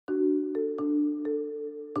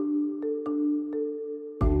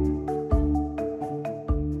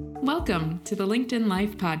Welcome to the LinkedIn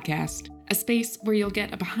Life podcast, a space where you'll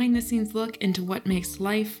get a behind-the-scenes look into what makes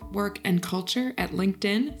life, work, and culture at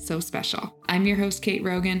LinkedIn so special. I'm your host, Kate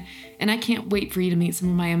Rogan, and I can't wait for you to meet some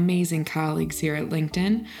of my amazing colleagues here at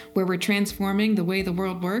LinkedIn, where we're transforming the way the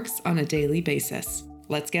world works on a daily basis.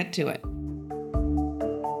 Let's get to it.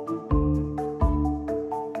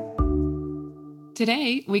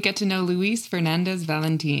 Today, we get to know Luis Fernandez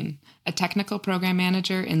Valentin, a technical program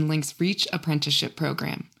manager in Link's Reach Apprenticeship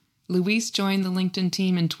program. Luis joined the LinkedIn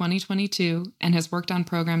team in 2022 and has worked on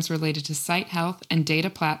programs related to site health and data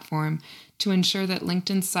platform to ensure that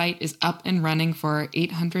LinkedIn's site is up and running for our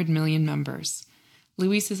 800 million members.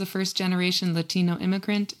 Luis is a first-generation Latino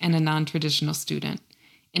immigrant and a non-traditional student.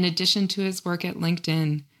 In addition to his work at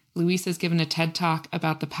LinkedIn, Luis has given a TED Talk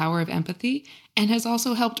about the power of empathy and has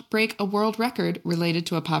also helped break a world record related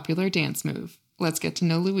to a popular dance move. Let's get to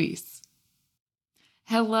know Luis.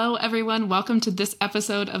 Hello, everyone. Welcome to this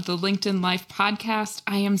episode of the LinkedIn Life podcast.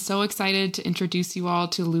 I am so excited to introduce you all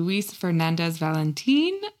to Luis Fernandez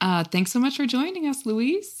Valentin. Thanks so much for joining us,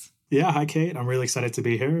 Luis. Yeah, hi, Kate. I'm really excited to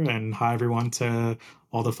be here. And hi, everyone, to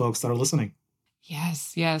all the folks that are listening.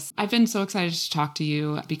 Yes. I've been so excited to talk to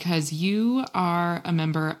you because you are a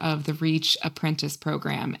member of the Reach Apprentice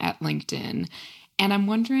program at LinkedIn. And I'm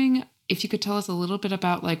wondering if you could tell us a little bit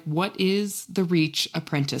about what is the Reach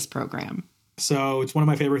Apprentice program? So it's one of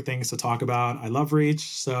my favorite things to talk about. I love Reach.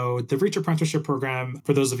 So the Reach Apprenticeship program,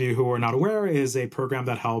 for those of you who are not aware, is a program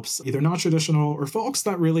that helps either non-traditional or folks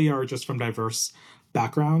that really are just from diverse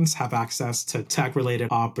backgrounds have access to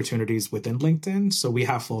tech-related opportunities within LinkedIn. So we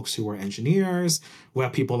have folks who are engineers. We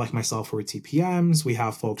have people like myself who are TPMs. We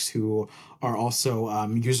have folks who are also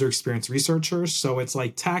user experience researchers. So it's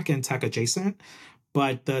like tech and tech adjacent.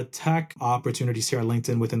 But the tech opportunities here at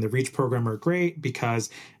LinkedIn within the Reach program are great because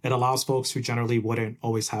it allows folks who generally wouldn't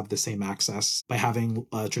always have the same access by having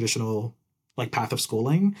a traditional path of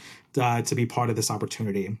schooling to be part of this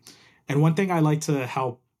opportunity. And one thing I like to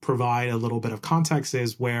help provide a little bit of context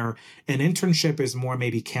is where an internship is more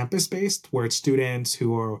maybe campus-based, where it's students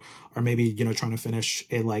who are maybe, trying to finish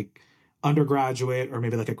a undergraduate or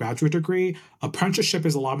maybe a graduate degree. Apprenticeship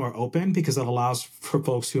is a lot more open because it allows for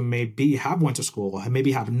folks who maybe have went to school and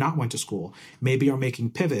maybe have not went to school, maybe are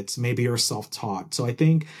making pivots, maybe are self-taught. So I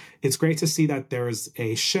think it's great to see that there's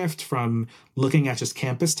a shift from looking at just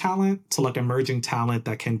campus talent to emerging talent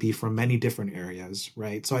that can be from many different areas,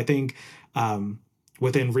 right? So I think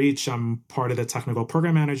within Reach, I'm part of the technical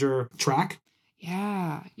program manager track.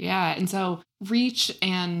 Yeah. And so Reach,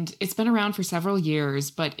 and it's been around for several years,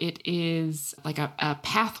 but it is a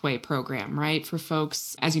pathway program, right? For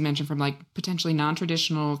folks, as you mentioned, from potentially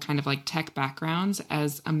non-traditional kind of tech backgrounds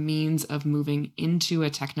as a means of moving into a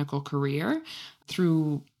technical career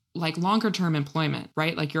through longer term employment,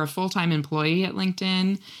 right? You're a full-time employee at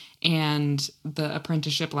LinkedIn and the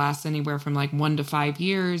apprenticeship lasts anywhere from 1 to 5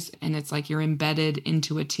 years. And it's you're embedded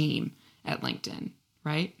into a team at LinkedIn,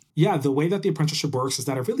 right? Yeah, the way that the apprenticeship works is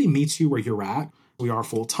that it really meets you where you're at. We are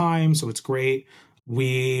full-time, so it's great.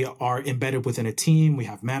 We are embedded within a team. We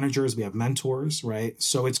have managers, we have mentors, right?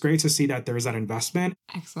 So it's great to see that there's that investment.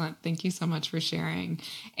 Excellent. Thank you so much for sharing.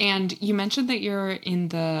 And you mentioned that you're in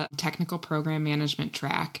the technical program management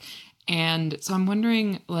track. And so I'm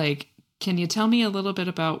wondering, can you tell me a little bit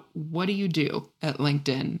about what do you do at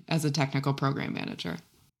LinkedIn as a technical program manager?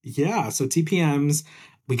 Yeah, so TPMs,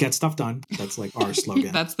 we get stuff done. That's our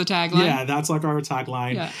slogan. That's the tagline? Yeah, that's our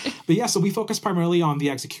tagline. Yeah. But yeah, so we focus primarily on the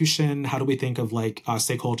execution. How do we think of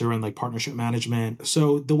stakeholder and partnership management?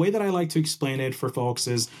 So the way that I like to explain it for folks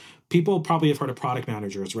is people probably have heard of product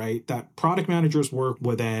managers, right? That product managers work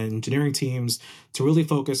with engineering teams to really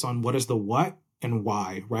focus on what is the what and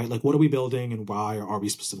why, right? What are we building and why are we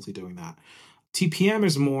specifically doing that? TPM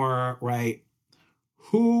is more, right?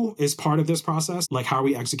 Who is part of this process? How are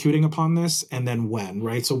we executing upon this? And then when,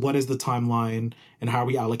 right? So what is the timeline and how are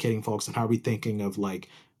we allocating folks and how are we thinking of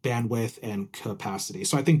bandwidth and capacity?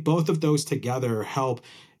 So I think both of those together help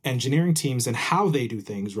engineering teams and how they do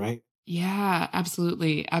things, right? Yeah,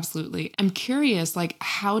 absolutely. I'm curious,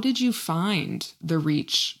 how did you find the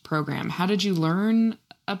Reach program? How did you learn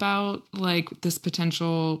about this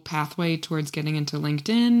potential pathway towards getting into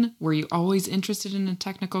LinkedIn? Were you always interested in a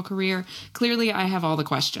technical career? Clearly, I have all the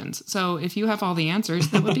questions. So if you have all the answers,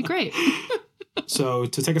 that would be great. So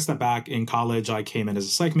to take a step back, in college, I came in as a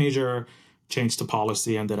psych major, changed to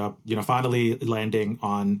policy, ended up, finally landing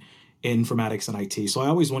on informatics and IT. So I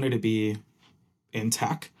always wanted to be in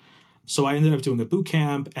tech. So I ended up doing a boot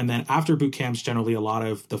camp. And then after boot camps, generally, a lot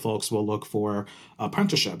of the folks will look for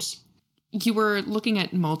apprenticeships. you were looking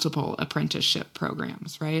at multiple apprenticeship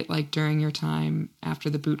programs, right? Like during your time after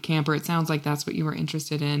the boot camp, or it sounds like that's what you were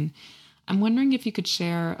interested in. I'm wondering if you could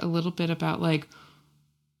share a little bit about like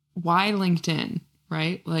why LinkedIn,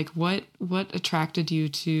 right? Like what attracted you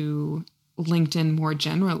to LinkedIn more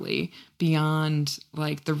generally beyond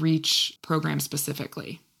like the Reach program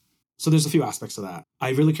specifically? So there's a few aspects to that. I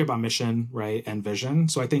really care about mission, right, and vision.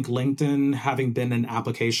 So I think LinkedIn, having been an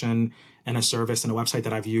application and a service and a website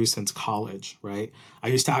that I've used since college, right? I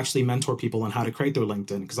used to actually mentor people on how to create their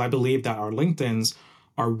LinkedIn because I believe that our LinkedIns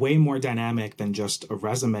are way more dynamic than just a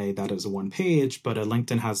resume that is a one page, but a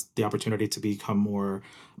LinkedIn has the opportunity to become more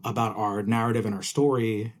about our narrative and our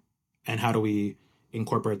story and how do we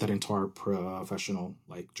incorporate that into our professional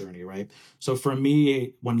like journey, right? So for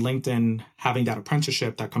me, when LinkedIn having that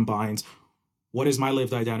apprenticeship that combines what is my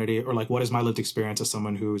lived identity or like what is my lived experience as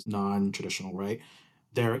someone who's non-traditional, right?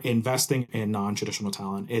 They're investing in non-traditional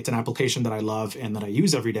talent. It's an application that I love and that I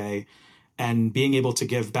use every day. And being able to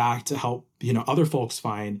give back to help, other folks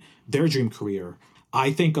find their dream career.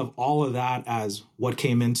 I think of all of that as what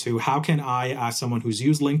came into how can I, as someone who's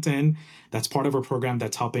used LinkedIn, that's part of a program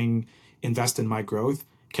that's helping invest in my growth,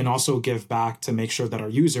 can also give back to make sure that our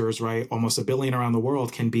users, right, almost 1 billion around the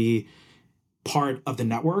world, can be part of the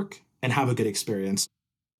network and have a good experience.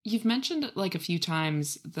 You've mentioned like a few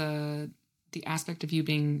times the aspect of you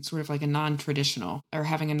being sort of like a non-traditional or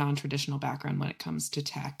having a non-traditional background when it comes to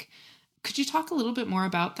tech. Could you talk a little bit more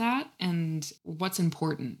about that and what's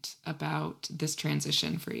important about this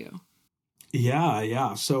transition for you?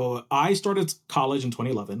 Yeah. So I started college in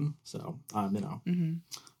 2011. So, Mm-hmm.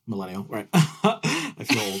 millennial, right? I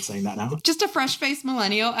feel old saying that now. Just a fresh-faced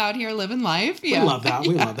millennial out here living life. We Yeah. love that.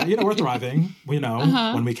 We love that. We're thriving,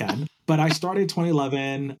 when we can. But I started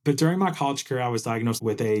 2011. But during my college career, I was diagnosed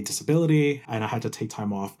with a disability and I had to take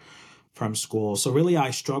time off from school. So really,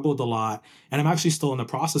 I struggled a lot. And I'm actually still in the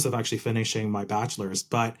process of actually finishing my bachelor's.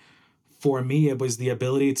 But for me, it was the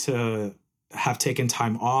ability to have taken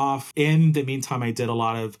time off. In the meantime, I did a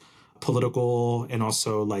lot of political and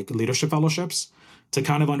also like leadership fellowships to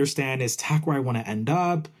kind of understand, is tech where I want to end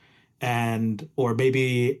up? And, or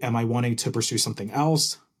maybe am I wanting to pursue something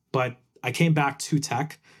else? But I came back to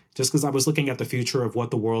tech just because I was looking at the future of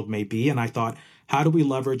what the world may be. And I thought, how do we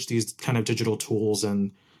leverage these kind of digital tools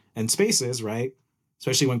and spaces, right?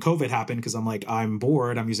 Especially when COVID happened, because I'm like, I'm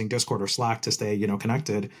bored. I'm using Discord or Slack to stay,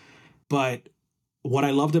 connected. But what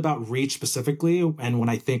I loved about Reach specifically, and when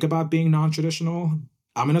I think about being non-traditional,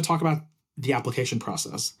 I'm going to talk about the application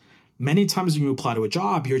process. Many times when you apply to a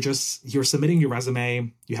job, you're submitting your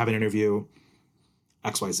resume, you have an interview,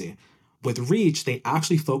 XYZ. With Reach, they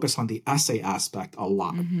actually focus on the essay aspect a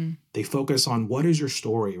lot. Mm-hmm. They focus on what is your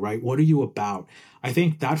story, right? What are you about? I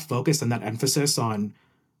think that focus and that emphasis on,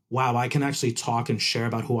 wow, I can actually talk and share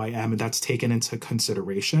about who I am, and that's taken into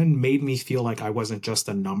consideration, made me feel like I wasn't just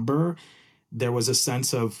a number. There was a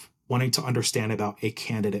sense of wanting to understand about a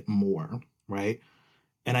candidate more, right?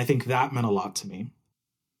 And I think that meant a lot to me.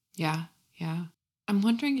 Yeah. Yeah. I'm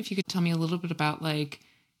wondering if you could tell me a little bit about like,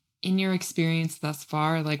 in your experience thus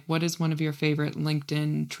far, like what is one of your favorite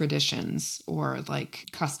LinkedIn traditions or like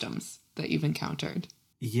customs that you've encountered?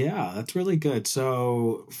 Yeah, that's really good.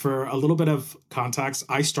 So, for a little bit of context,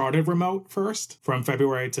 I started remote first from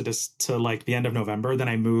February to like the end of November. Then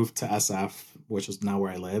I moved to SF, which is now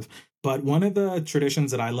where I live. But one of the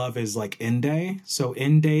traditions that I love is like in day. So,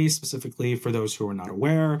 in day, specifically for those who are not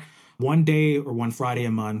aware, one day or one Friday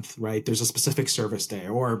a month, right? There's a specific service day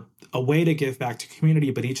or a way to give back to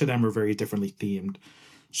community, but each of them are very differently themed.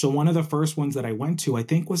 So, one of the first ones that I went to, I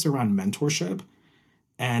think, was around mentorship.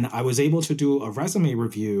 And I was able to do a resume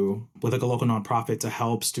review with like a local nonprofit to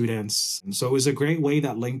help students. And so it was a great way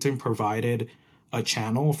that LinkedIn provided a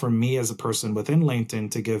channel for me as a person within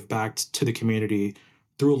LinkedIn to give back to the community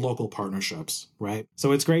through local partnerships, right?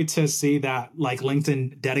 So it's great to see that like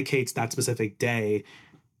LinkedIn dedicates that specific day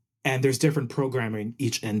and there's different programming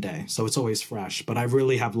each end day. So it's always fresh. But I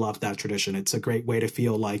really have loved that tradition. It's a great way to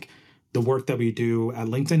feel like the work that we do at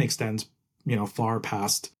LinkedIn extends, far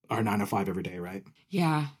past our 9 to 5 every day, right?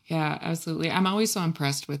 Yeah, absolutely. I'm always so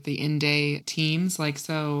impressed with the in-day teams. Like,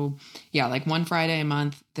 so yeah, like one Friday a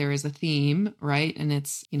month, there is a theme, right? And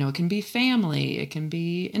it's, it can be family, it can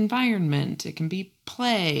be environment, it can be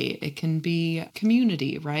play, it can be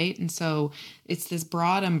community, right? And so it's this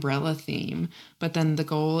broad umbrella theme, but then the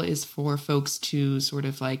goal is for folks to sort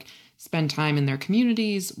of like spend time in their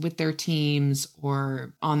communities with their teams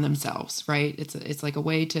or on themselves, right? It's like a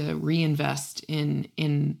way to reinvest in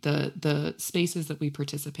the spaces that we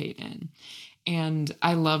participate in. And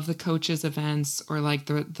I love the coaches events or like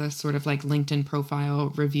the sort of like LinkedIn profile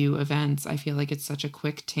review events. I feel like it's such a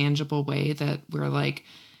quick, tangible way that we're like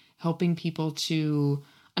helping people to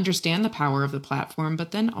understand the power of the platform,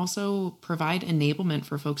 but then also provide enablement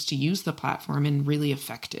for folks to use the platform in really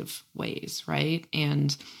effective ways, right?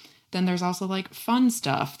 And then there's also like fun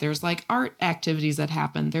stuff. There's like art activities that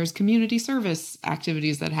happen. There's community service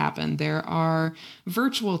activities that happen. There are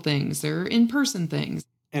virtual things. There are in-person things.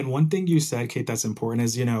 And one thing you said, Kate, that's important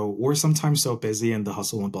is, we're sometimes so busy in the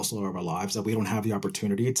hustle and bustle of our lives that we don't have the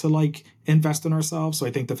opportunity to like invest in ourselves. So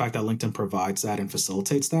I think the fact that LinkedIn provides that and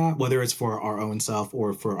facilitates that, whether it's for our own self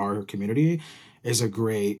or for our community, is a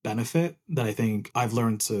great benefit that I think I've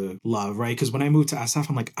learned to love, right? Because when I moved to SF,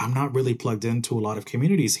 I'm like, I'm not really plugged into a lot of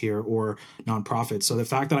communities here or nonprofits. So the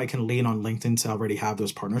fact that I can lean on LinkedIn to already have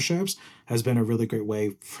those partnerships has been a really great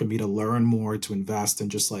way for me to learn more, to invest and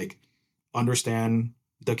just like understand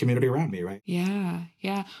the community around me, right? Yeah,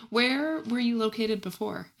 yeah. Where were you located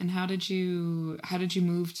before, and how did you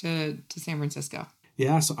move to San Francisco?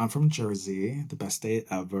 Yeah, so I'm from Jersey, the best state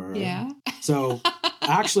ever. Yeah. So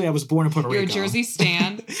actually, I was born in Puerto Rico. You're a Jersey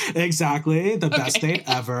stan. Exactly, the best state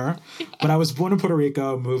ever. Yeah. But I was born in Puerto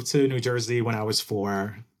Rico, moved to New Jersey when I was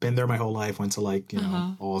 4. Been there my whole life, went to like,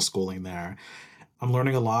 all schooling there. I'm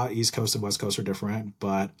learning a lot. East Coast and West Coast are different.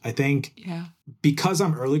 But I think because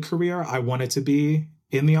I'm early career, I wanted to be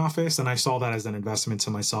in the office. And I saw that as an investment to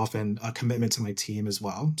myself and a commitment to my team as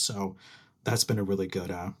well. So that's been a really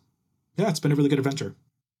good, it's been a really good adventure.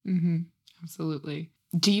 Mm-hmm. Absolutely.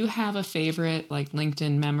 Do you have a favorite like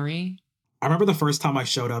LinkedIn memory? I remember the first time I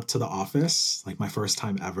showed up to the office, like my first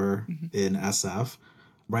time ever in SF,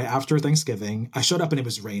 right after Thanksgiving. I showed up and it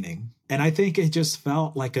was raining. And I think it just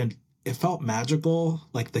felt like it felt magical,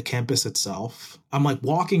 like the campus itself. I'm like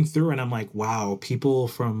walking through and I'm like, wow, people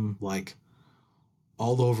from like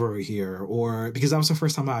all over here. Or because that was the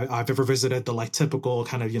first time I've ever visited the like typical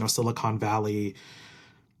kind of, Silicon Valley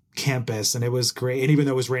campus, and it was great. And even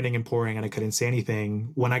though it was raining and pouring and I couldn't say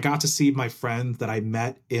anything, when I got to see my friend that I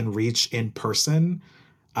met in Reach in person,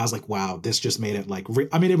 I was like, wow, this just made it like,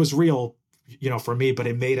 it was real, for me, but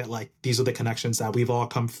it made it like, these are the connections that we've all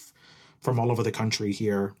come from all over the country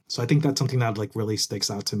here. So I think that's something that like really sticks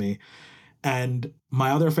out to me. And my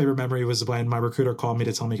other favorite memory was when my recruiter called me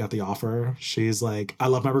to tell me I got the offer. She's like, I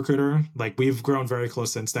love my recruiter. Like, we've grown very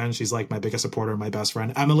close since then. She's like my biggest supporter, my best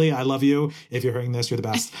friend. Emily, I love you. If you're hearing this, you're the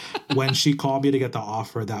best. When she called me to get the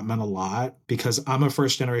offer, that meant a lot because I'm a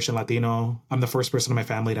first generation Latino. I'm the first person in my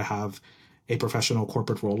family to have a professional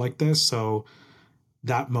corporate role like this. So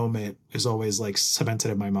that moment is always like cemented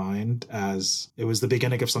in my mind as it was the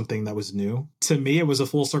beginning of something that was new. To me, it was a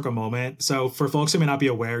full circle moment. So for folks who may not be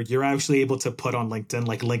aware, you're actually able to put on LinkedIn,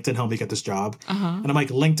 like LinkedIn helped me get this job. And I'm like,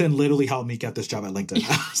 LinkedIn literally helped me get this job at LinkedIn.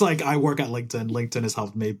 It's like, I work at LinkedIn. LinkedIn has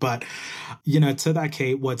helped me. But, to that,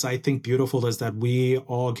 Kate, what's I think beautiful is that we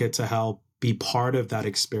all get to help be part of that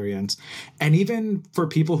experience. And even for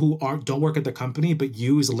people who don't work at the company, but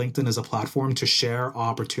use LinkedIn as a platform to share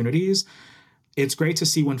opportunities, it's great to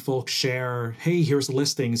see when folks share, hey, here's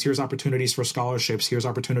listings, here's opportunities for scholarships, here's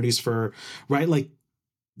opportunities for, right? Like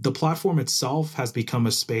the platform itself has become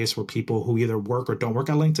a space where people who either work or don't work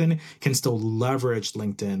at LinkedIn can still leverage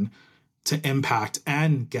LinkedIn to impact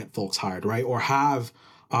and get folks hired, right? Or have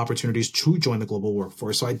opportunities to join the global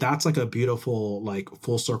workforce. So that's like a beautiful, like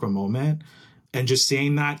full circle moment. And just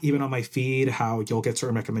seeing that even on my feed, how you'll get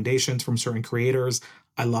certain recommendations from certain creators.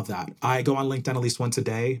 I love that. I go on LinkedIn at least once a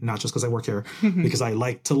day, not just because I work here, because I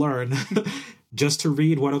like to learn, just to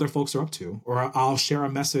read what other folks are up to. Or I'll share a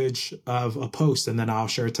message of a post and then I'll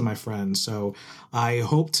share it to my friends. So I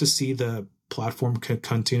hope to see the platform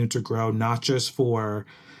continue to grow, not just for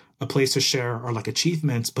a place to share our like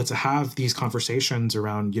achievements, but to have these conversations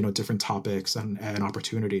around, different topics and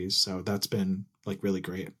opportunities. So that's been like really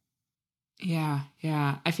great. Yeah.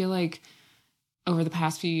 Yeah. I feel like over the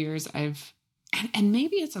past few years, and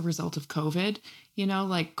maybe it's a result of COVID,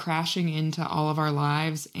 like crashing into all of our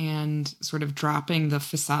lives and sort of dropping the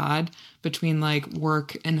facade between like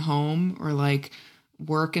work and home, or like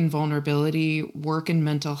work and vulnerability, work and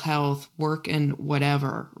mental health, work and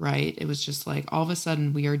whatever, right? It was just like all of a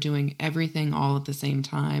sudden we are doing everything all at the same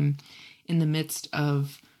time in the midst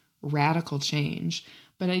of radical change.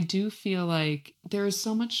 But I do feel like there is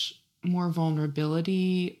so much more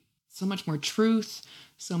vulnerability, so much more truth,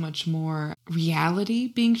 so much more reality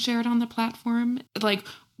being shared on the platform. Like,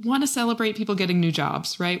 want to celebrate people getting new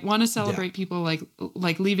jobs, right? Want to celebrate people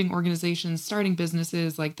like leaving organizations, starting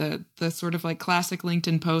businesses, like the sort of like classic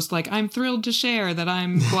LinkedIn post, like, I'm thrilled to share that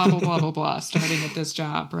I'm blah, blah, blah, blah, blah, starting at this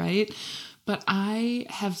job, right? But I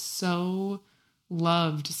have so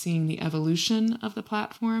loved seeing the evolution of the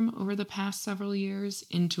platform over the past several years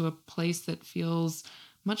into a place that feels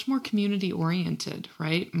much more community oriented,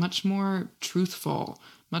 right? Much more truthful,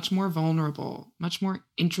 much more vulnerable, much more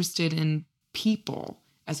interested in people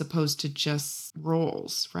as opposed to just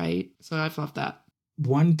roles, right? So I've loved that.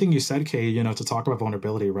 One thing you said, Kay, to talk about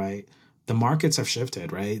vulnerability, right? The markets have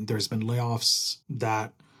shifted, right? There's been layoffs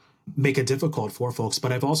that make it difficult for folks.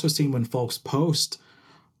 But I've also seen when folks post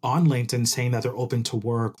on LinkedIn saying that they're open to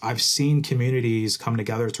work, I've seen communities come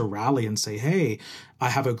together to rally and say, hey, I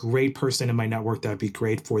have a great person in my network that'd be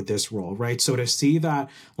great for this role, right? So to see that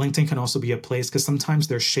LinkedIn can also be a place, because sometimes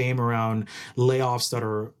there's shame around layoffs that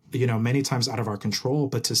are, many times out of our control,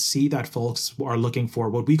 but to see that folks are looking for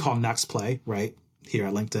what we call next play, right? Here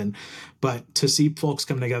at LinkedIn, but to see folks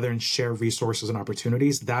come together and share resources and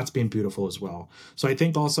opportunities, that's been beautiful as well. So I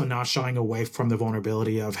think also not shying away from the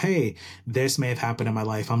vulnerability of, hey, this may have happened in my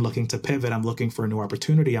life. I'm looking to pivot. I'm looking for a new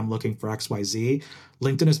opportunity. I'm looking for XYZ.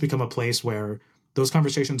 LinkedIn has become a place where those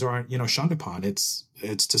conversations aren't, shunned upon. It's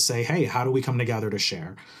to say, hey, how do we come together to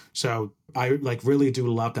share? So I really do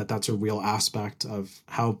love that that's a real aspect of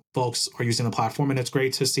how folks are using the platform. And it's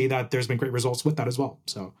great to see that there's been great results with that as well.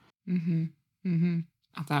 So. Mm-hmm. Mm-hmm.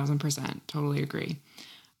 1,000%. Totally agree.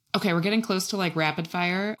 Okay, we're getting close to rapid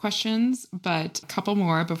fire questions, but a couple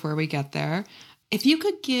more before we get there. If you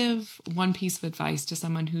could give one piece of advice to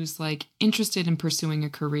someone who's interested in pursuing a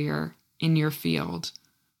career in your field,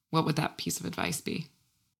 what would that piece of advice be?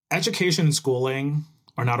 Education and schooling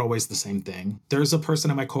are not always the same thing. There's a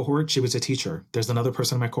person in my cohort, she was a teacher. There's another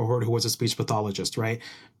person in my cohort who was a speech pathologist, right?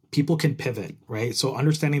 People can pivot, right? So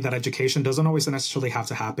understanding that education doesn't always necessarily have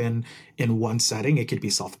to happen in one setting. It could be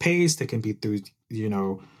self-paced. It can be through,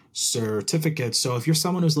 certificates. So if you're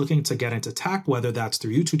someone who's looking to get into tech, whether that's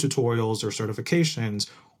through YouTube tutorials or certifications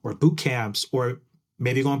or boot camps, or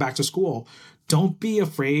maybe going back to school, don't be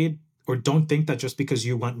afraid or don't think that just because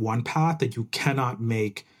you went one path that you cannot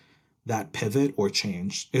make that pivot or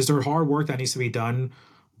change. Is there hard work that needs to be done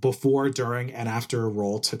before, during, and after a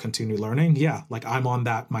role to continue learning? Yeah, I'm on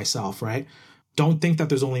that myself, right? Don't think that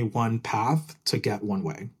there's only one path to get one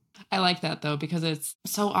way. I like that though, because it's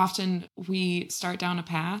so often we start down a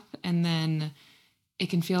path and then it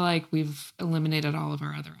can feel like we've eliminated all of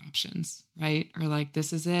our other options, right? Or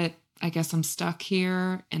this is it. I guess I'm stuck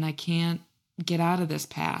here and I can't get out of this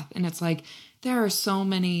path. And it's there are so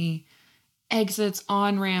many exits,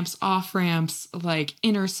 on ramps, off ramps,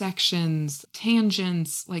 intersections,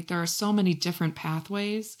 tangents. There are so many different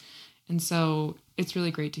pathways. And so it's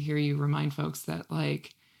really great to hear you remind folks that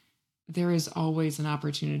there is always an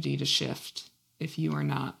opportunity to shift if you are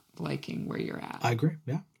not liking where you're at. I agree.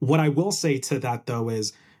 Yeah. What I will say to that though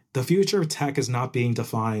is the future of tech is not being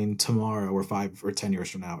defined tomorrow or 5 or 10 years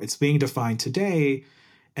from now. It's being defined today.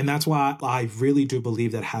 And that's why I really do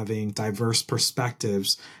believe that having diverse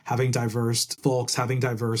perspectives, having diverse folks, having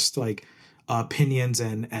diverse opinions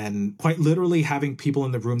and quite literally having people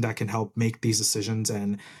in the room that can help make these decisions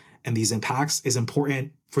and these impacts is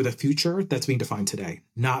important for the future that's being defined today,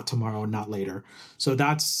 not tomorrow, not later. So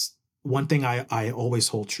that's one thing I always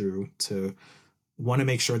hold true to. Want to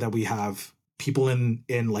make sure that we have people in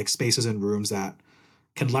spaces and rooms that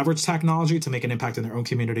can leverage technology to make an impact in their own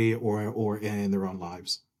community or in their own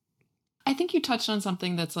lives. I think you touched on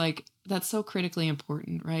something that's that's so critically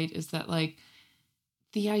important, right? Is that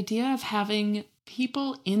the idea of having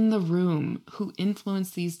people in the room who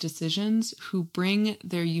influence these decisions, who bring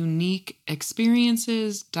their unique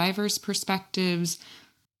experiences, diverse perspectives,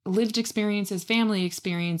 lived experiences, family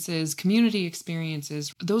experiences, community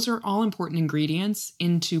experiences. Those are all important ingredients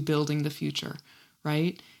into building the future,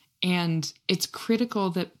 right? And it's critical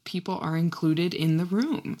that people are included in the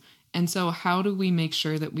room. And so how do we make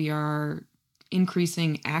sure that we are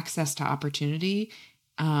increasing access to opportunity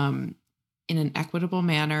in an equitable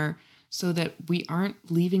manner so that we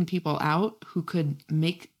aren't leaving people out who could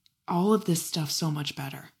make all of this stuff so much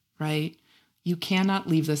better, right? You cannot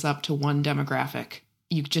leave this up to one demographic.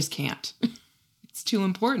 You just can't. It's too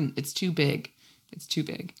important. It's too big. It's too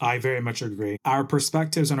big. I very much agree. Our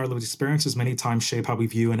perspectives and our lived experiences many times shape how we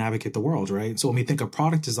view and navigate the world, right? So when we think of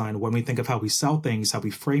product design, when we think of how we sell things, how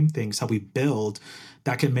we frame things, how we build,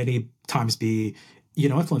 that can many times be,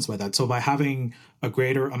 influenced by that. So by having a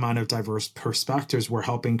greater amount of diverse perspectives, we're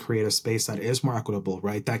helping create a space that is more equitable,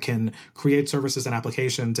 right? That can create services and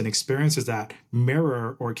applications and experiences that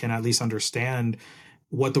mirror or can at least understand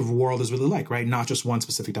what the world is really like, right? Not just one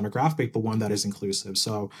specific demographic, but one that is inclusive.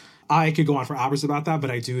 So I could go on for hours about that,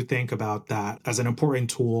 but I do think about that as an important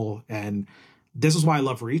tool. And this is why I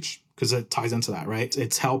love Reach, because it ties into that, right?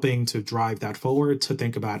 It's helping to drive that forward, to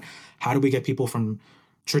think about how do we get people from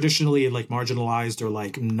traditionally like marginalized or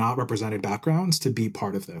like not represented backgrounds to be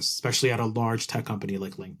part of this, especially at a large tech company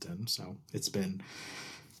like LinkedIn. So it's been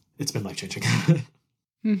life-changing.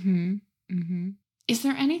 Mm-hmm. Mm-hmm. Is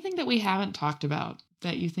there anything that we haven't talked about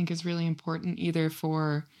that you think is really important, either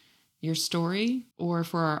for your story or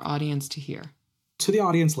for our audience to hear? To the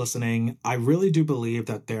audience listening, I really do believe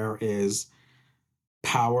that there is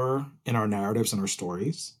power in our narratives and our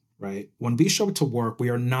stories, right? When we show up to work, we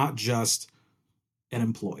are not just an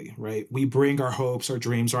employee, right? We bring our hopes, our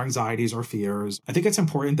dreams, our anxieties, our fears. I think it's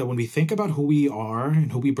important that when we think about who we are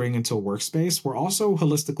and who we bring into a workspace, we're also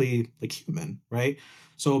holistically like human, right?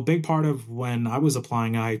 So a big part of when I was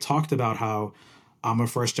applying, I talked about how I'm a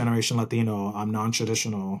first generation Latino, I'm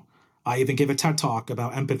non-traditional. I even gave a TED talk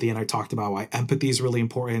about empathy, and I talked about why empathy is really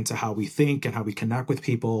important to how we think and how we connect with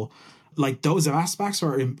people. Like those aspects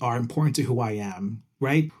are important to who I am,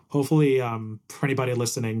 right? Hopefully, for anybody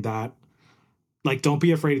listening, that like don't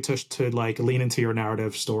be afraid to like lean into your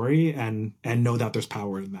narrative story and know that there's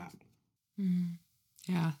power in that. Mm.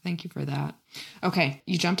 Yeah, thank you for that. Okay,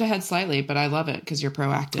 you jumped ahead slightly, but I love it because you're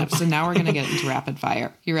proactive. So now we're going to get into rapid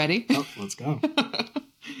fire. You ready? Oh, let's go.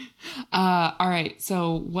 All right.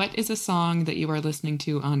 So what is a song that you are listening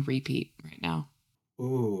to on repeat right now?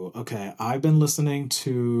 Ooh, okay. I've been listening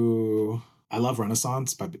to I love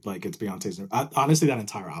Renaissance, but like it's Beyonce's. Honestly, that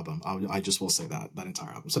entire album. I just will say that entire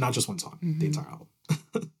album. So not just one song, the Mm-hmm. entire album.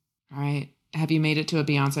 All right. Have you made it to a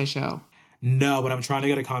Beyonce show? No, but I'm trying to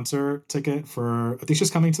get a concert ticket for. I think she's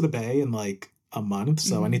coming to the Bay in like a month,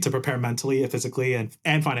 so I need Mm-hmm. to prepare mentally, physically,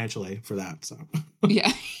 and financially for that. So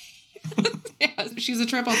Yeah. Yeah. She's a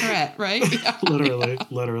triple threat, right? Yeah. literally, Yeah.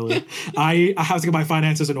 literally, I have to get my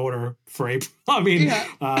finances in order for April. I mean,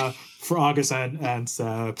 Yeah. for August and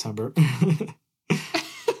September.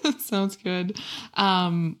 Sounds good.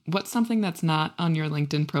 What's something that's not on your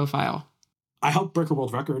LinkedIn profile? I helped break a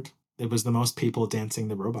world record. It was the most people dancing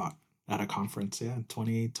the robot at a conference, yeah, in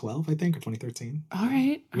 2012, I think, or 2013. All Yeah.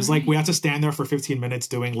 right. It All was like we right. had to stand there for 15 minutes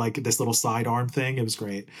doing like this little sidearm thing. It was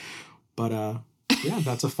great. But yeah,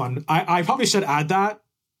 that's a fun. I probably should add that,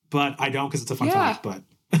 but I don't because it's a fun Yeah. fact. But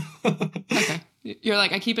Okay. You're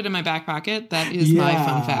like, I keep it in my back pocket. That is my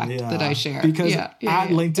fun yeah, fact that I yeah. share. Because Yeah. Yeah. at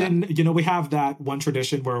Yeah. Yeah. LinkedIn, we have that one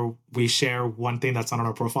tradition where we share one thing that's not on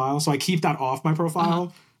our profile. So I keep that off my Uh-huh.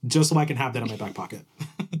 profile just so I can have that in my back pocket.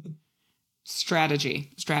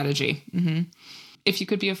 Strategy. Strategy. Mm-hmm. If you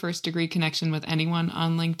could be a first degree connection with anyone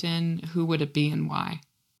on LinkedIn, who would it be and why?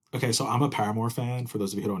 Okay, so I'm a Paramore fan. For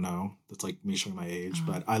those of you who don't know, that's like me showing my age.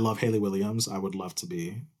 Uh, But I love Hayley Williams. I would love to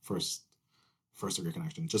be first degree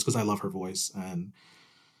connection, just because I love her voice and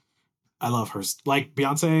I love her. Like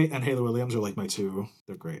Beyonce and Hayley Williams are like my two.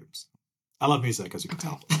 They're great. I love music, as you can okay.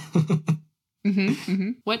 tell. Mm-hmm, mm-hmm.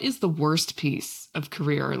 What is the worst piece of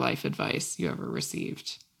career or life advice you ever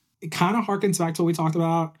received? It kind of harkens back to what we talked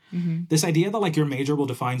about. Mm-hmm. This idea that like your major will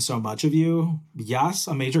define so much of you. Yes,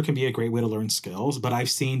 a major can be a great way to learn skills, but I've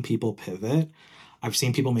seen people pivot. I've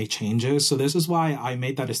seen people make changes. So this is why I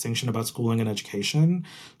made that distinction about schooling and education.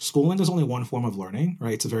 Schooling is only one form of learning,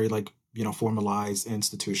 right? It's a very like, formalized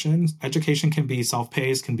institution. Education can be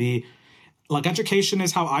self-paced, can be like education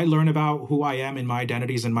is how I learn about who I am and my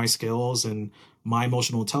identities and my skills and my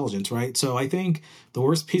emotional intelligence, right? So I think the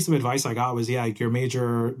worst piece of advice I got was, yeah, your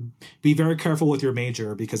major, be very careful with your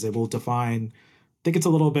major because it will define, I think it's a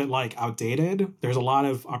little bit like outdated. There's a lot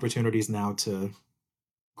of opportunities now to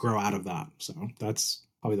grow out of that. So that's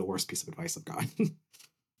probably the worst piece of advice I've got.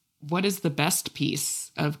 What is the best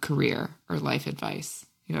piece of career or life advice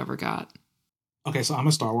you ever got? Okay, so I'm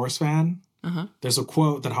a Star Wars fan. Uh-huh. There's a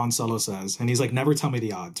quote that Han Solo says, and he's like, never tell me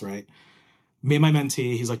the odds, right? Me and my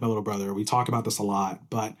mentee, he's like my little brother. We talk about this a lot.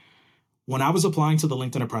 But when I was applying to the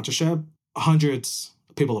LinkedIn apprenticeship, hundreds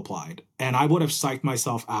of people applied. And I would have psyched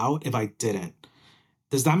myself out if I didn't.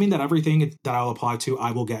 Does that mean that everything that I'll apply to,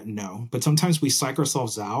 I will get? No. But sometimes we psych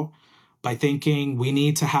ourselves out by thinking we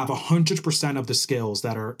need to have 100% of the skills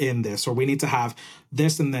that are in this, or we need to have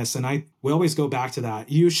this and this. And we always go back to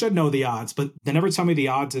that. You should know the odds, but they never tell me the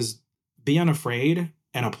odds is be unafraid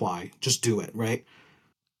and apply. Just do it, right?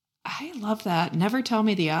 I love that. Never tell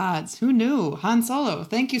me the odds. Who knew? Han Solo,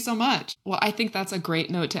 thank you so much. Well, I think that's a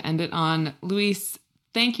great note to end it on. Luis,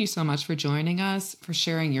 thank you so much for joining us, for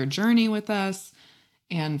sharing your journey with us,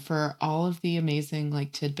 and for all of the amazing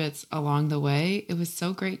like tidbits along the way. It was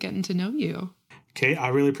so great getting to know you. Okay, I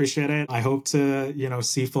really appreciate it. I hope to,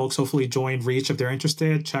 see folks hopefully join Reach if they're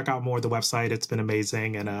interested. Check out more of the website. It's been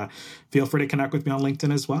amazing. And feel free to connect with me on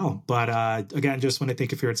LinkedIn as well. But again, just want to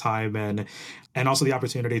thank you for your time and also the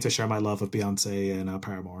opportunity to share my love of Beyonce and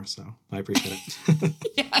Paramore. So I appreciate it.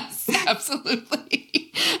 Yes,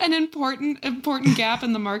 absolutely. An important gap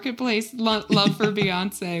in the marketplace. Love for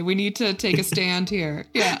Beyonce. We need to take a stand here.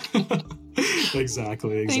 Yeah.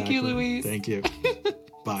 Exactly. Thank you, Louise. Thank you.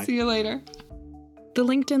 Bye. See you later. The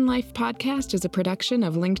LinkedIn Life podcast is a production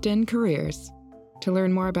of LinkedIn Careers. To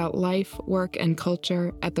learn more about life, work, and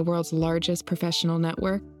culture at the world's largest professional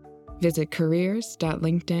network, visit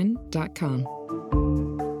careers.linkedin.com.